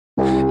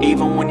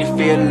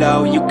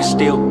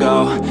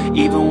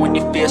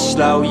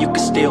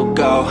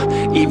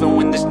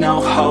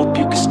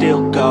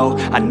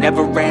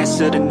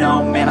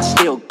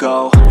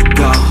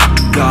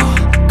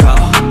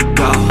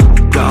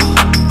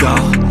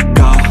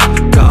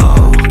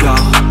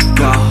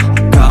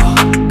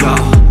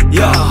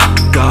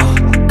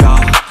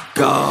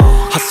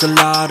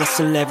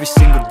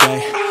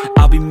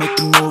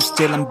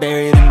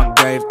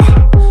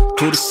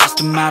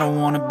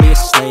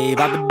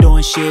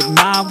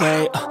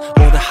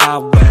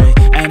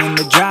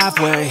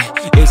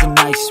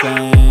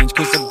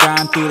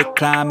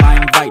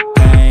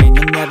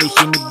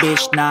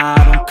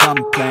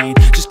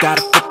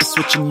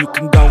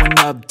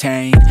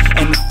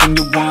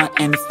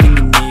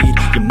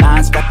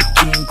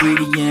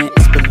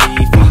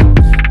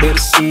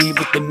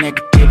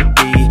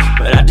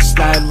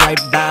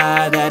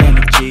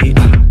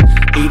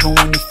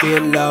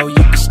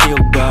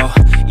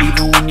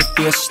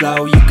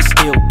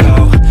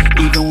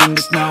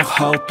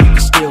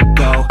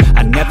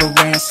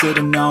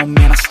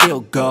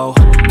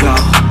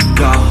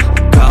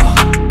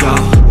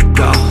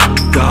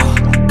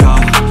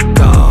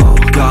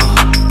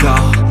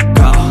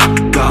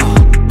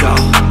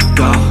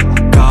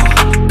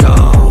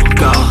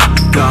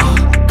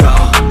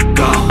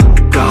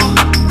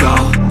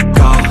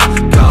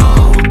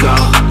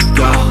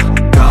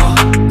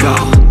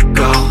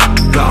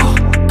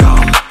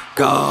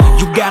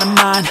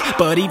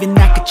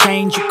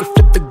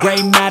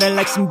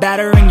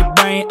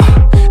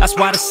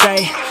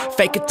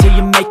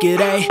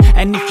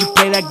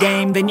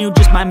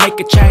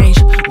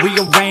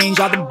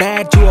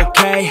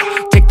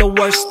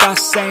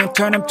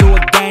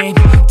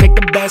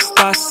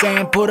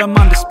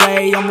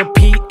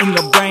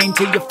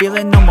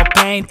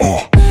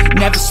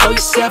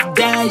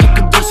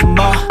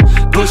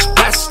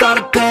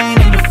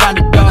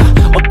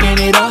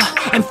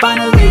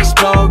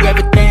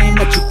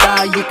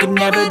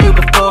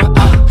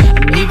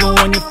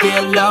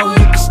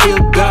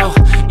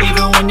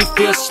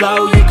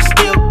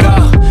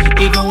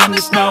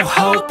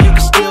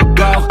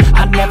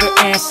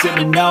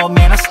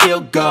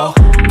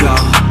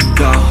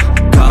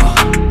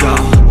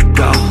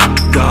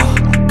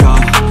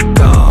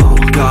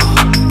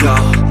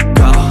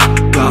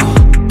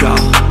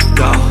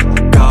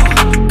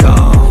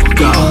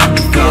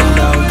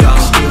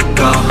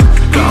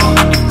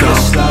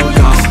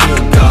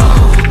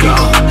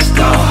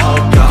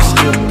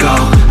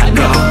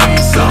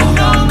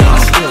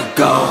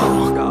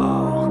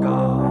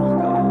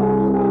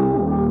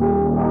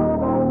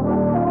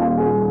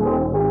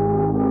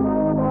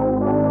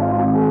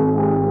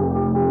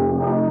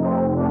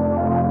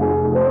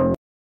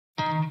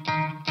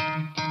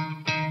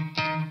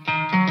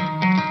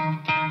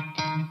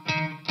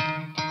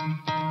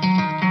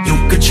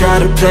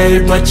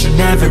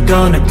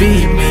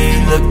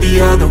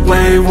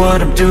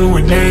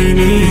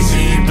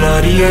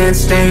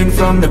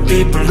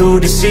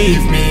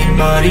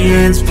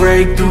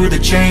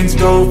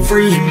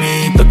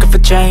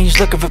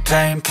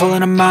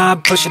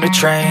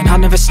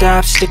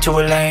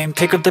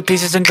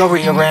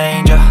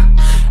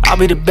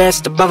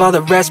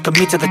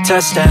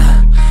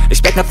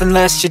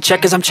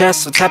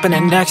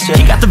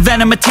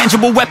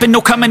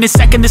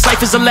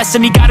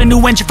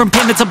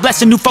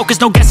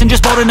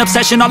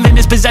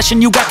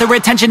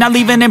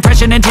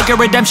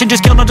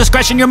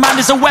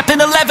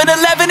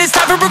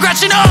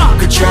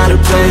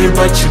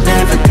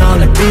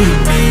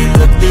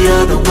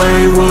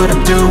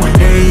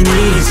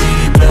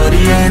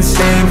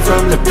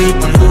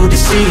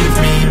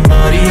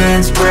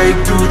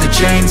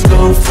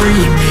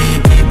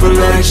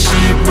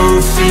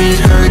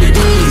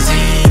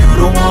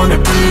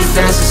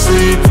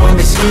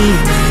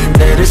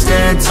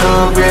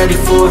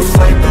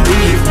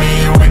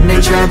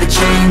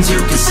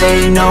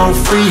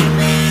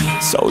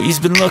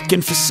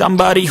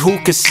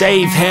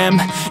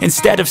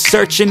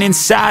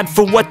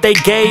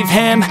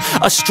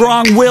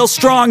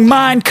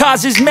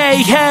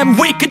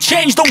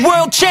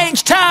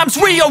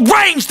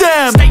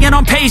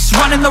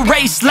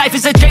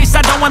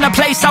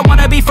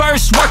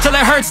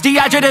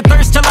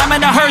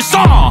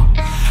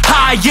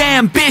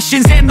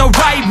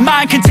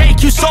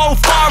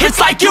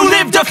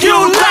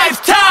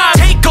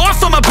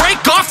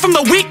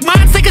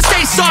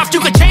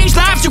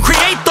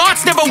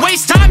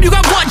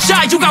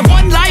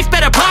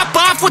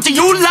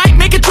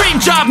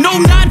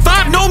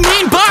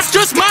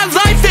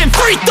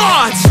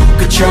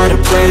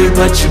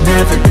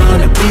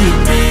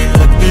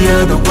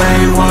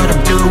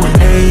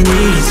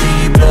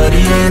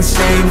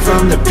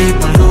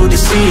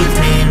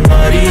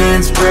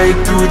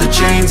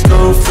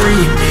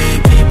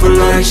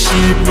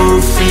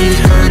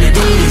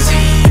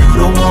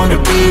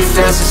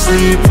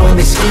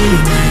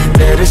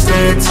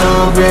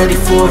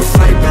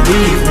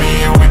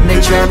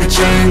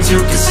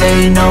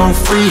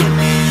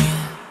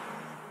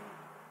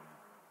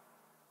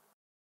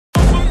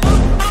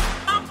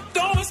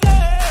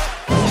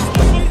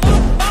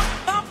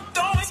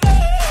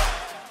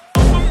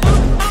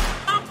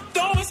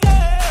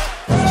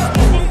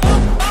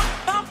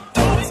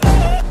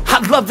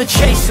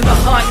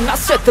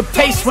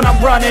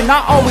running.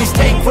 I always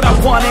take what I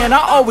want and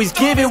I always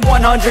give it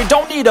 100.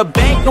 Don't need a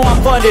bank, no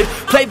I'm funded.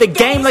 Play the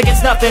game like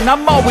it's nothing.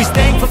 I'm always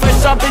thankful for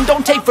something.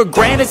 Don't take for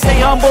granted, stay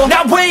humble.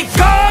 Now wake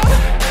up,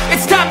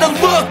 it's time to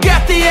look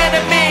at the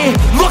enemy.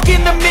 Look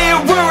in the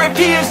mirror if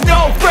he is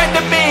no friend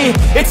to me.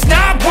 It's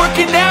not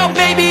working out,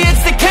 maybe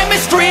it's the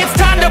chemistry. It's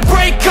time to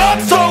break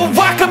up so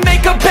I can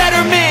make a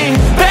better me.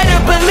 Better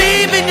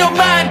believe in your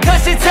mind,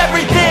 cause it's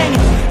everything.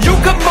 You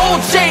can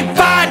mold, shape,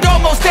 find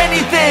almost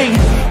anything.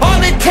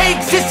 All it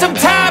takes is some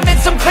time and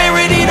some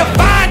clarity to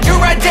find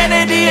your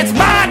identity. It's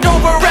mind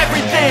over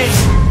everything.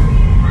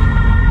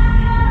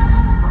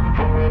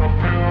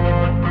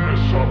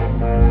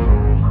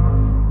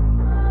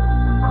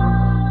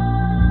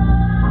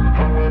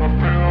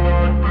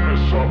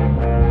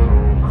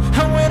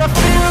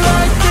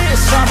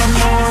 I'm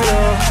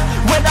immortal.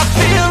 When I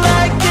feel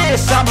like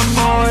this, I'm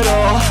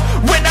immortal.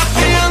 When I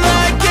feel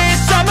like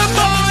this, I'm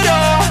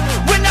immortal.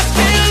 When I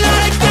feel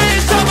like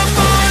this, I'm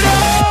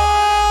immortal.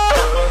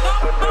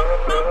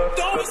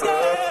 Don't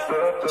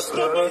stop,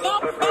 stop, don't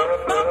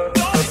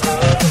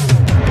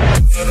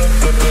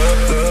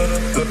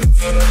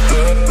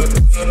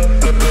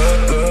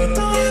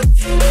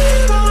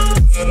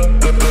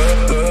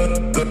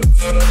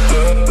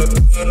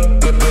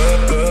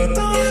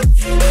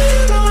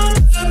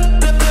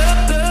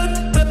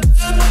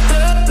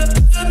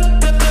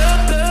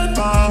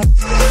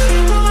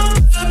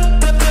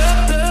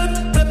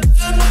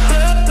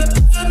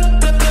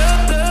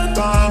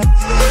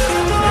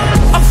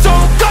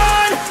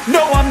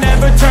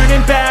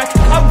back.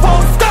 I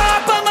won't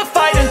stop, I'ma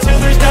fight until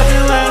there's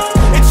nothing left.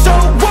 It's so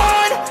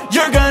on,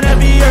 you're gonna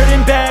be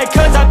hurting bad,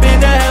 cause I've been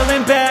to hell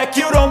and back.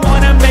 You don't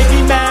wanna make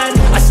me mad,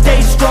 I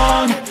stay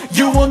strong,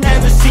 you will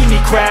never see me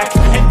crack.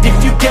 And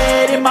if you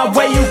get in my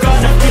way, you're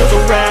gonna feel the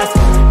wrath.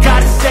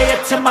 Gotta say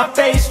it to my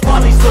face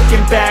while he's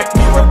looking back.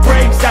 Mirror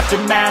breaks after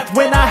math,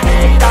 when I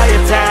hate, I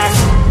attack.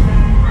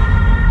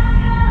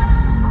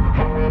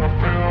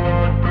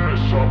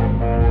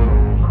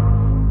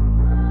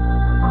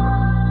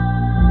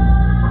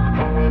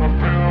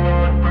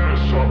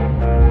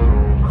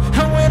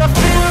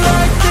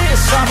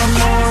 I'm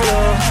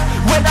immortal.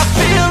 When I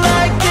feel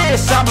like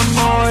this, I'm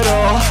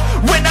immortal.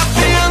 When I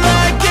feel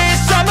like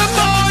this, I'm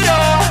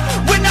immortal.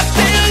 When I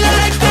feel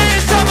like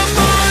this, I'm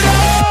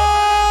immortal.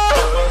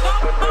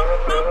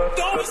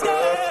 Don't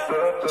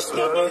stop.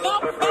 Don't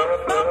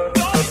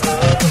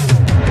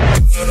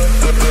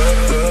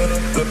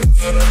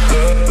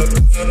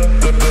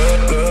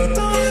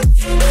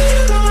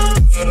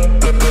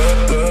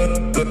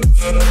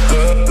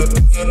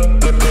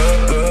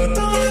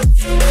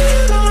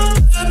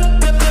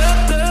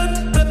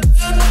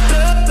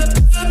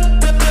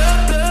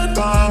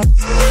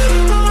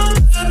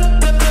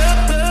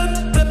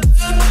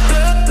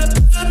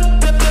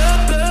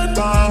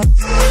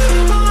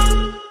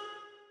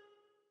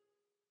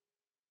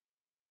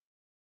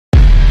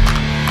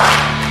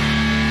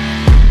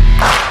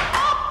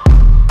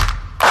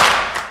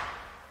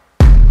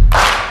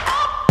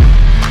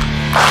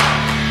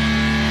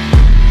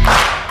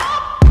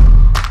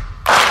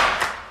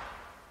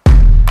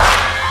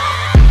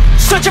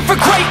searching for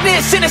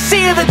greatness in a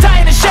sea of the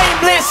dying and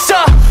shameless,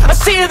 a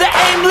sea of the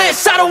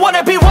aimless. I don't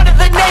wanna be one of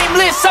the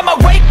nameless. I'ma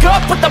wake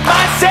up with the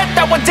mindset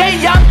that one day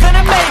I'm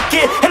gonna make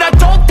it. And I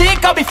don't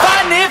think I'll be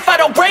fine if I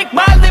don't break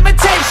my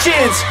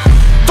limitations.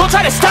 Don't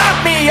try to stop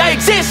me, I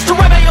exist to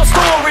write my own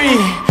story.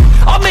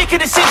 I'll make a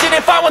decision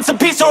if I want some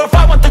peace or if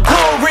I want the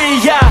glory.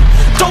 Yeah,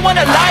 don't want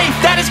a life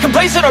that is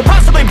complacent or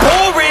possibly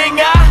boring.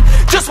 I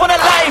just want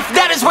a life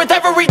that is worth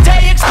every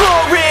day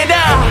exploring.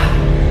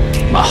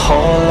 My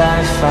whole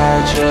life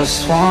I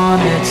just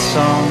wanted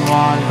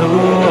someone who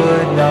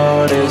would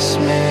notice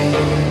me.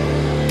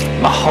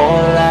 My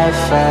whole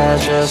life I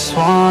just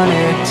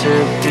wanted to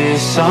be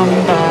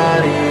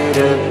somebody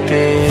to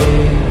be.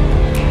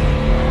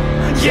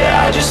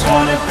 Yeah, I just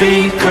wanna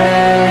be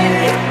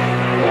great.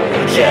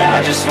 Yeah,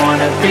 I just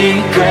wanna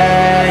be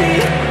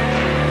great.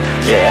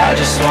 Yeah, I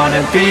just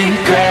wanna be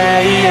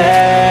great.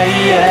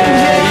 Yeah,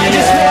 I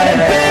just wanna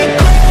be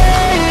great.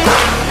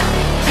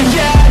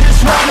 Yeah, I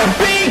just wanna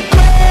be great.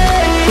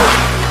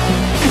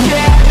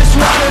 Yeah, I just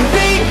wanna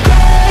be great.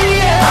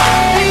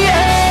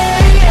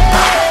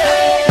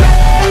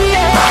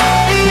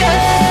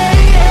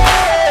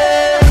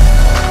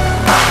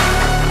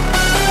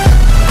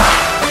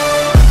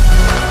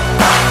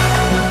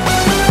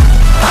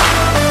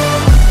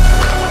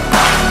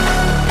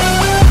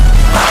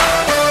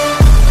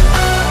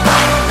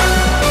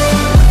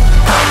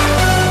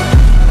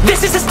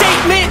 This is a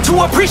statement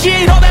to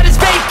appreciate all that is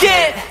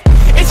vacant.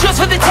 It's yours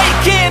for the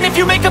taking. If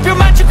you make up your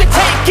mind, you can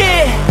take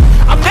it.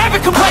 I'm never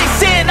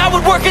complacent, I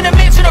would work in a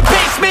mansion or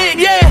basement,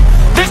 yeah.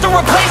 There's no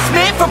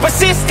replacement for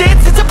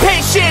persistence, it's a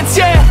patience,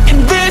 yeah.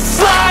 In this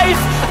life,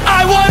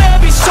 I wanna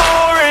be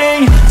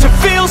soaring, to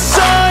feel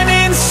sun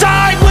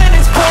inside when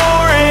it's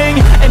pouring.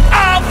 And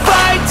I'll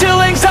fight till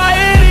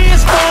anxiety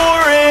is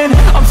foreign.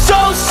 I'm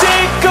so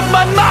sick of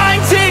my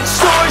mind's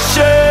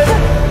extortion.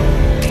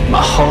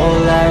 My whole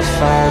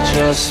life I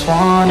just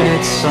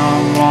wanted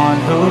someone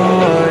who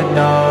would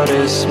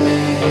notice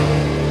me.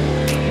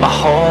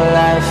 whole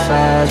life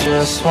I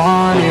just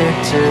wanted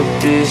to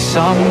be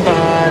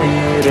somebody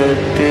to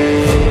be.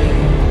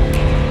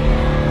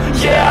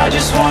 Yeah, I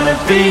just wanna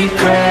be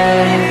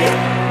great.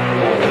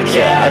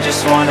 Yeah, I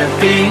just wanna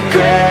be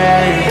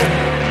great.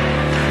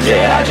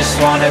 Yeah, I just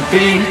wanna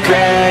be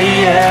great.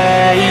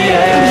 Yeah,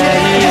 yeah,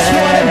 yeah, I just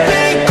wanna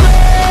be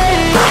great.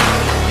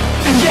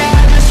 Yeah,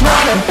 I just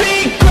wanna be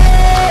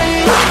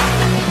great.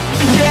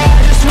 Yeah,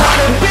 I just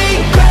wanna be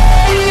great.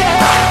 Yeah,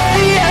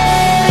 yeah,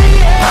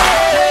 yeah,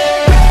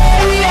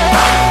 yeah, yeah,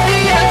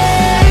 yeah.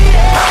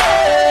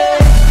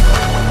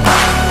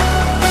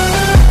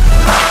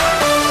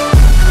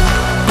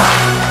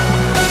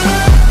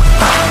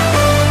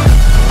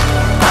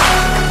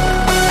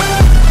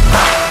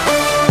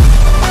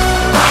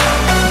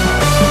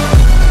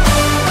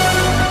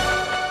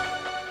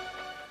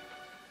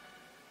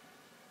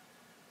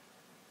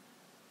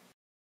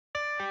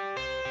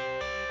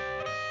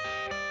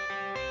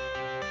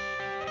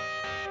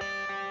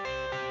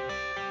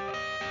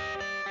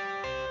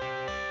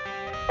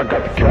 I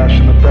got the cash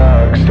in the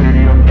bag,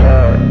 stadium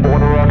packed.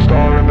 Born a rock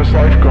star in this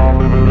life, gon'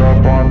 live it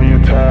up on the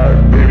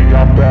attack. Baby,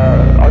 I'm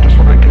bad, I just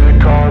wanna get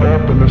caught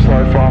up in this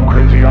life. I'm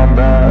crazy, I'm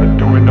mad,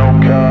 doing no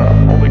cap.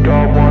 Only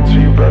God wants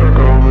you, better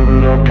go live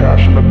it up.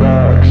 Cash in the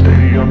bag,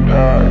 stadium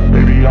packed.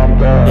 Baby, I'm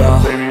bad,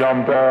 yeah. Baby,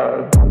 I'm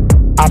bad.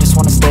 I just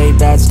wanna stay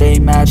bad, stay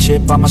mad.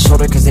 Chip on my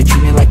shoulder cause they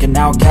treat me like an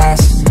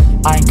outcast.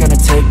 I ain't gonna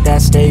take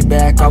that, stay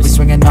back. I'll be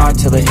swinging hard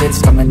till the hits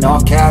come in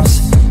all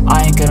caps.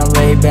 I ain't gonna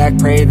lay back,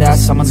 pray that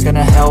someone's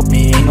gonna help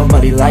me. Ain't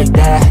nobody like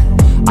that.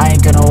 I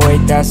ain't gonna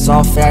wait, that's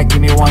all fact.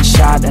 Give me one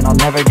shot and I'll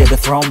never get the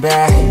throne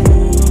back.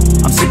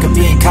 I'm sick of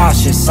being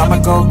cautious, I'ma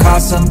go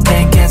cause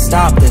something, can't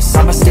stop this.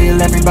 I'ma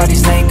steal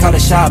everybody's lane, call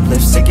it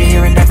shoplift. Sick of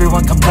hearing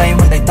everyone complain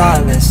when they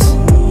thoughtless.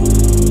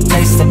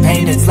 Taste the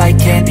pain, it's like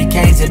candy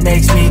canes. It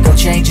makes me go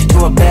change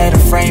into a better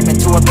frame,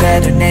 into a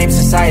better name.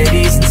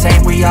 Society's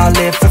insane, we all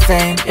live for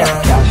fame,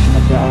 yeah. Cash in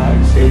the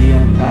bag,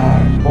 stadium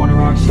packed. Born a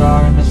rock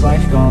star in this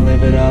life, gon'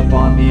 live it up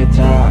on the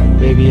attack.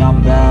 Baby,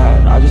 I'm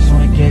bad, I just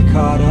wanna get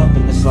caught up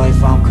in this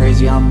life. I'm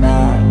crazy, I'm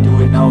mad,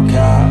 do it no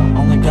cap.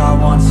 Only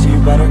God wants you,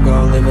 better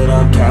go live it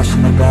up. Cash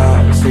in the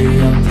bag,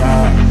 stadium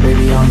packed.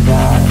 Baby, I'm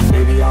bad,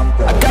 baby, I'm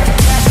bad. I got the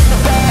cash in the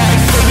bag,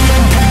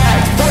 stadium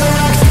packed. Born a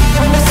rock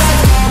star in this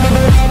life, gon' live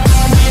it up.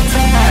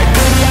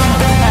 Baby, I'm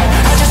bad,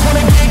 I just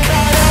wanna get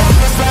caught up in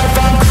this life.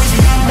 I'm crazy,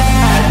 I'm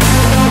mad, do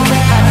it no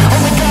cap.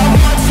 Only God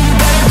wants you,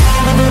 better go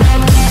live it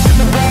up. Cash in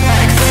the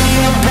bag,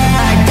 stadium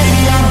packed.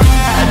 Baby, I'm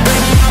bad,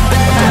 baby, I'm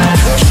bad.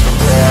 Cash in the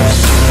bag,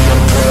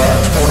 stadium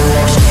packed. Born a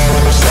rock star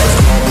in this life,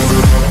 gon' live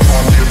it up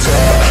on the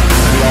attack.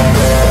 Baby, I'm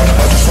bad,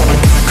 I just wanna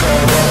get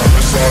caught up in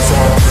this life.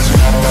 I'm crazy,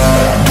 I'm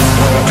mad, do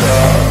it no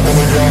cap.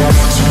 Only God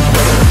wants you,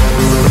 better go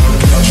live it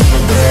up. Cash in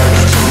the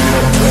bag,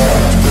 stadium packed. Baby, I'm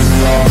bad, baby,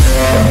 I'm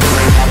bad.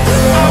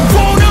 I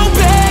won't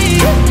obey.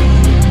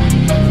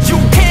 You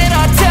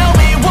cannot tell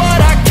me what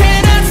I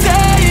cannot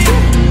say.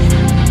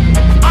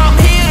 I'm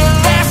here to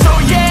last, so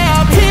yeah,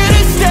 I'm here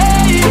to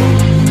stay.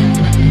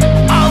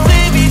 I'll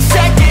live each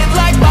second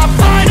like my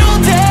final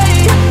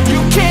day. You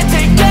can't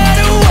take that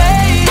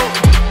away,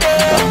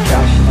 yeah.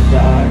 Cash in the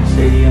bag,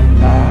 stadium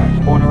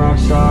packed. Born a rock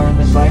star in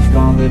this life,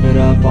 gon' live it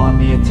up on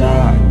the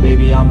attack.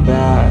 Baby, I'm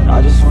bad,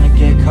 I just wanna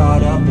get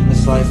caught up in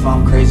this life.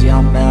 I'm crazy,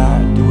 I'm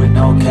mad, do it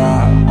no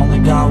cap. Only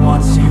God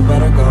wants you,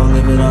 better go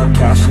live it up.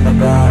 Cash in the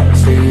bag,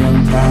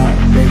 stadium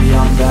packed. Baby,